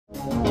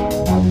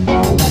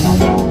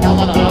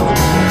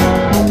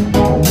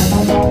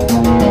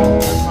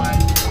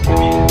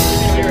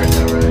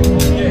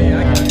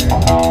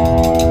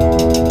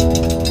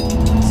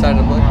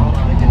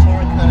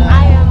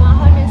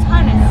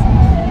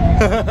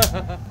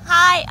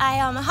Hi, I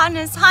am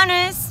HONUS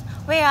HONUS.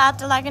 We are at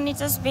the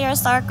Lagunitas Beer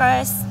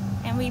Circus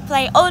and we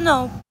play Oh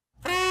No.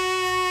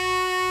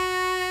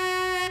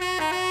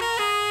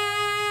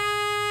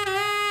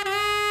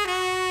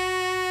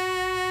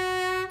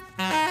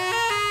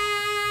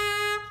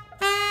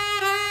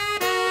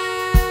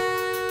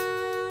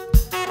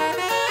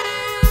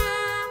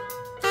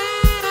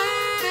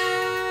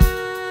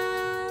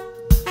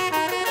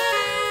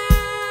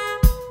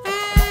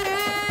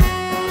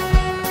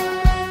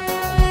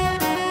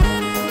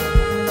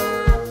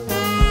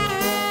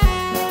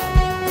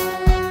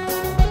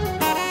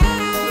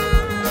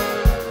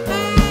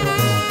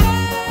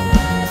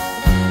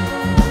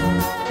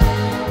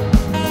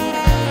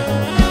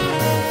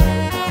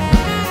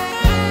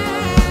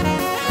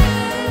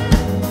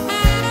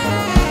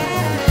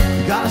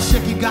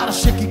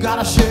 You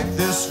gotta shake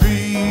this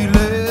feeling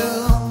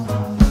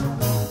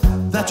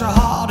that your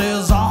heart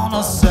is on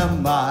a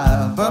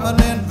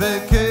semi-permanent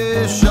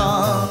vacation,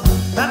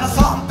 and the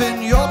thump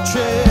in your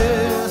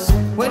chest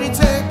when you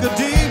take a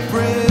deep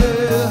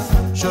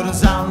breath shouldn't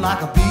sound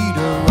like a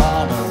beater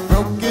on a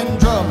broken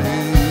drum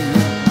head.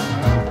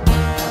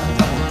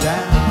 Double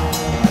down,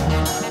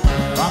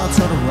 wanna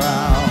turn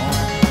around.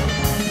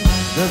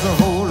 There's a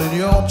hole in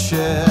your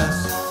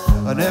chest,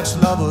 an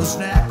ex-lover's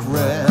neck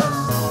rest.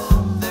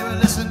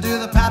 Listen to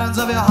the patterns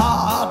of your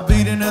heart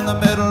beating in the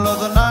middle of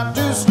the night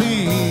to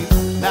sleep.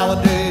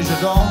 Nowadays you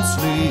don't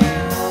sleep,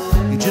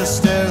 you just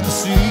stare at the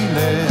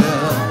ceiling,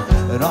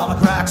 and all the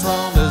cracks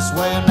run this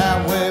way and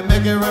that way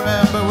make you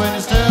remember when you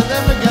stare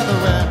them together.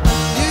 And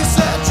you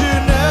said you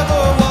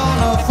never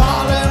wanna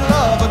fall in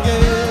love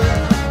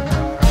again,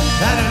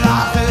 and your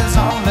life is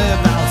only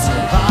about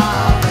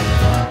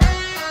surviving.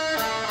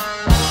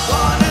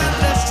 One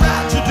endless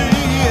tragedy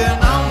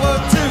and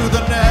onward to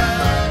the next.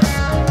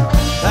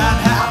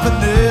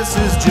 This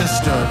is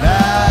just an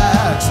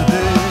accident.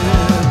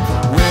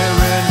 We're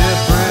in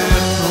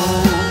different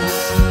roads.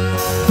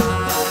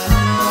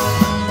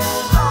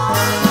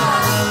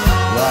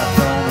 I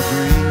don't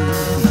agree.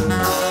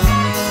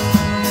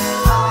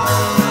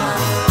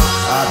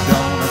 I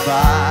don't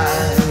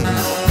abide.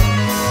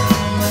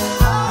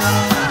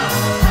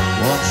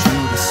 Want you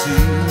to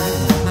see.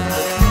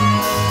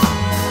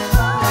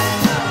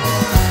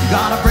 You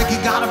gotta break, you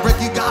gotta break,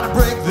 you gotta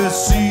break this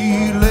seal.